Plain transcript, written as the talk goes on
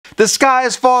The sky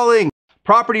is falling.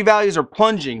 Property values are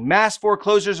plunging. Mass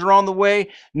foreclosures are on the way.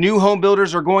 New home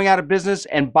builders are going out of business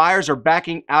and buyers are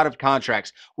backing out of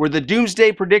contracts. Were the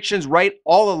doomsday predictions right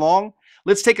all along?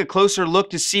 Let's take a closer look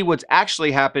to see what's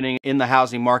actually happening in the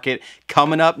housing market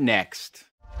coming up next.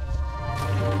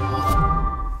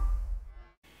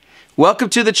 Welcome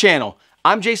to the channel.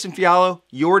 I'm Jason Fiallo,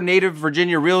 your native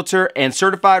Virginia realtor and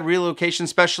certified relocation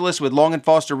specialist with Long &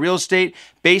 Foster Real Estate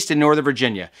based in Northern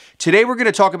Virginia. Today we're going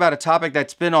to talk about a topic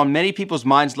that's been on many people's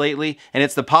minds lately, and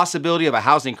it's the possibility of a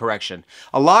housing correction.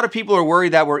 A lot of people are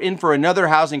worried that we're in for another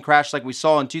housing crash like we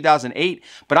saw in 2008,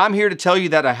 but I'm here to tell you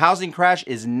that a housing crash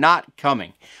is not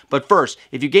coming. But first,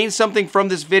 if you gained something from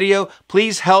this video,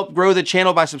 please help grow the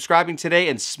channel by subscribing today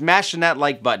and smashing that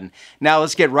like button. Now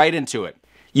let's get right into it.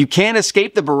 You can't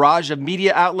escape the barrage of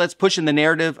media outlets pushing the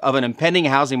narrative of an impending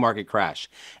housing market crash.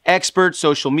 Experts,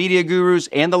 social media gurus,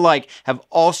 and the like have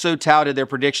also touted their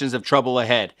predictions of trouble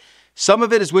ahead. Some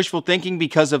of it is wishful thinking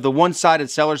because of the one-sided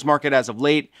seller's market as of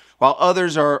late, while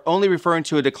others are only referring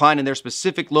to a decline in their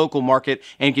specific local market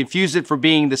and confuse it for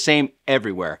being the same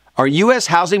everywhere. Our U.S.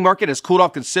 housing market has cooled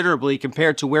off considerably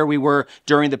compared to where we were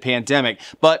during the pandemic,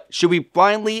 but should we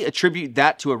blindly attribute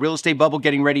that to a real estate bubble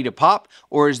getting ready to pop,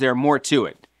 or is there more to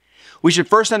it? We should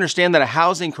first understand that a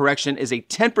housing correction is a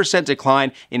 10%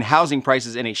 decline in housing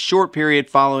prices in a short period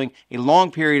following a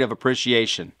long period of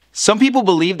appreciation. Some people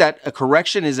believe that a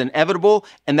correction is inevitable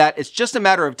and that it's just a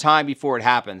matter of time before it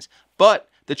happens. But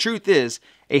the truth is,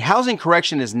 a housing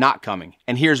correction is not coming,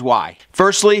 and here's why.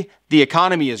 Firstly, the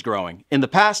economy is growing. In the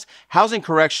past, housing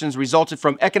corrections resulted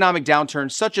from economic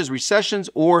downturns such as recessions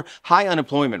or high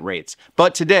unemployment rates.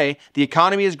 But today, the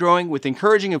economy is growing with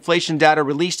encouraging inflation data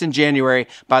released in January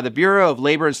by the Bureau of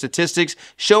Labor and Statistics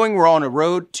showing we're on a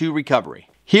road to recovery.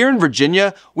 Here in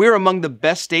Virginia, we're among the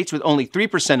best states with only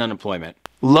 3% unemployment.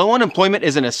 Low unemployment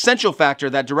is an essential factor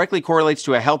that directly correlates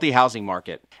to a healthy housing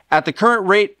market. At the current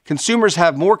rate, consumers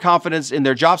have more confidence in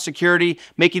their job security,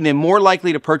 making them more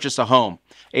likely to purchase a home.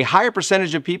 A higher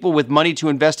percentage of people with money to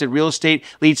invest in real estate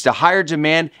leads to higher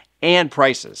demand and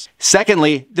prices.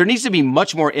 Secondly, there needs to be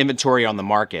much more inventory on the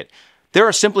market. There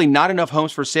are simply not enough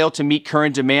homes for sale to meet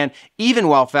current demand, even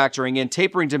while factoring in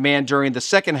tapering demand during the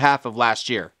second half of last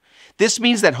year. This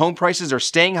means that home prices are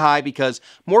staying high because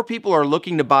more people are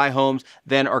looking to buy homes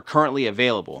than are currently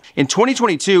available. In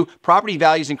 2022, property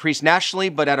values increased nationally,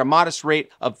 but at a modest rate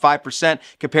of 5%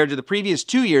 compared to the previous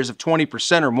 2 years of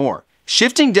 20% or more.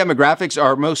 Shifting demographics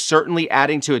are most certainly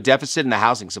adding to a deficit in the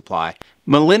housing supply.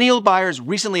 Millennial buyers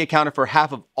recently accounted for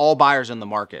half of all buyers in the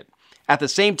market. At the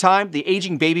same time, the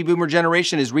aging baby boomer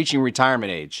generation is reaching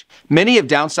retirement age. Many have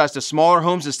downsized to smaller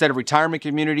homes instead of retirement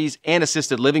communities and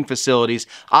assisted living facilities,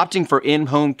 opting for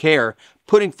in-home care,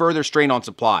 putting further strain on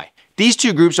supply. These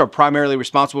two groups are primarily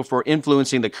responsible for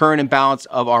influencing the current imbalance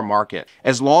of our market.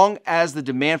 As long as the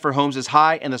demand for homes is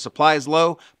high and the supply is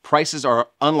low, prices are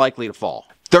unlikely to fall.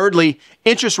 Thirdly,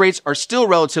 interest rates are still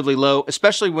relatively low,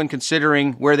 especially when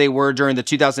considering where they were during the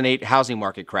 2008 housing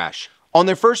market crash. On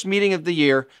their first meeting of the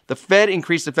year, the Fed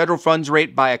increased the federal funds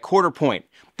rate by 1/4 point.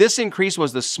 This increase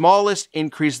was the smallest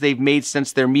increase they've made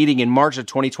since their meeting in March of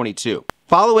 2022.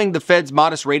 Following the Fed's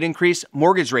modest rate increase,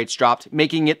 mortgage rates dropped,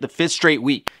 making it the 5th straight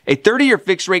week. A 30-year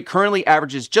fixed rate currently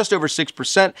averages just over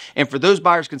 6%, and for those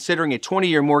buyers considering a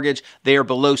 20-year mortgage, they are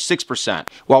below 6%.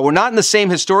 While we're not in the same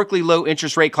historically low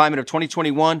interest rate climate of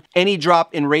 2021, any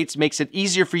drop in rates makes it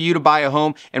easier for you to buy a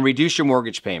home and reduce your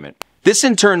mortgage payment. This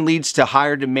in turn leads to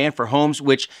higher demand for homes,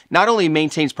 which not only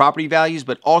maintains property values,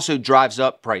 but also drives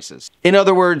up prices. In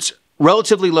other words,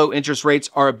 relatively low interest rates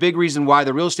are a big reason why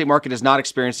the real estate market is not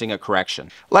experiencing a correction.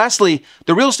 Lastly,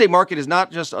 the real estate market is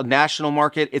not just a national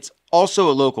market, it's also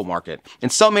a local market.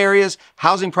 In some areas,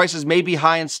 housing prices may be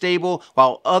high and stable,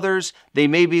 while others, they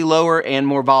may be lower and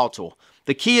more volatile.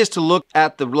 The key is to look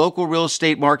at the local real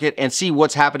estate market and see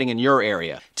what's happening in your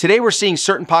area. Today, we're seeing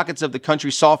certain pockets of the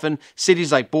country soften,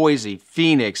 cities like Boise,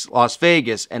 Phoenix, Las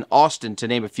Vegas, and Austin, to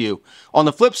name a few. On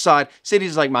the flip side,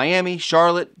 cities like Miami,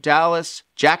 Charlotte, Dallas,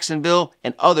 Jacksonville,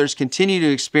 and others continue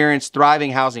to experience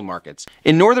thriving housing markets.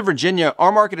 In Northern Virginia,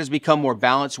 our market has become more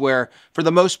balanced where, for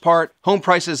the most part, home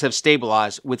prices have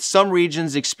stabilized, with some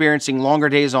regions experiencing longer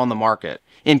days on the market.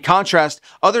 In contrast,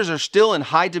 others are still in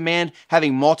high demand,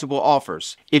 having multiple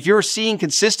offers. If you're seeing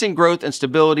consistent growth and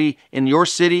stability in your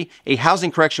city, a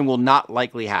housing correction will not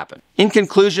likely happen. In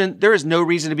conclusion, there is no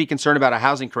reason to be concerned about a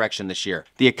housing correction this year.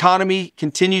 The economy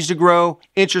continues to grow,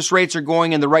 interest rates are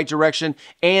going in the right direction,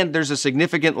 and there's a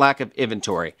significant lack of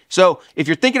inventory. So if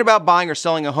you're thinking about buying or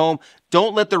selling a home,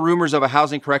 don't let the rumors of a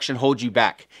housing correction hold you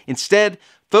back. Instead,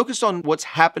 focus on what's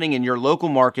happening in your local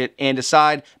market and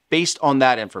decide based on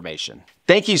that information.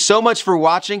 Thank you so much for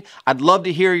watching. I'd love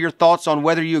to hear your thoughts on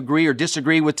whether you agree or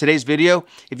disagree with today's video.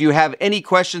 If you have any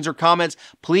questions or comments,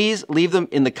 please leave them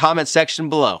in the comment section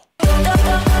below.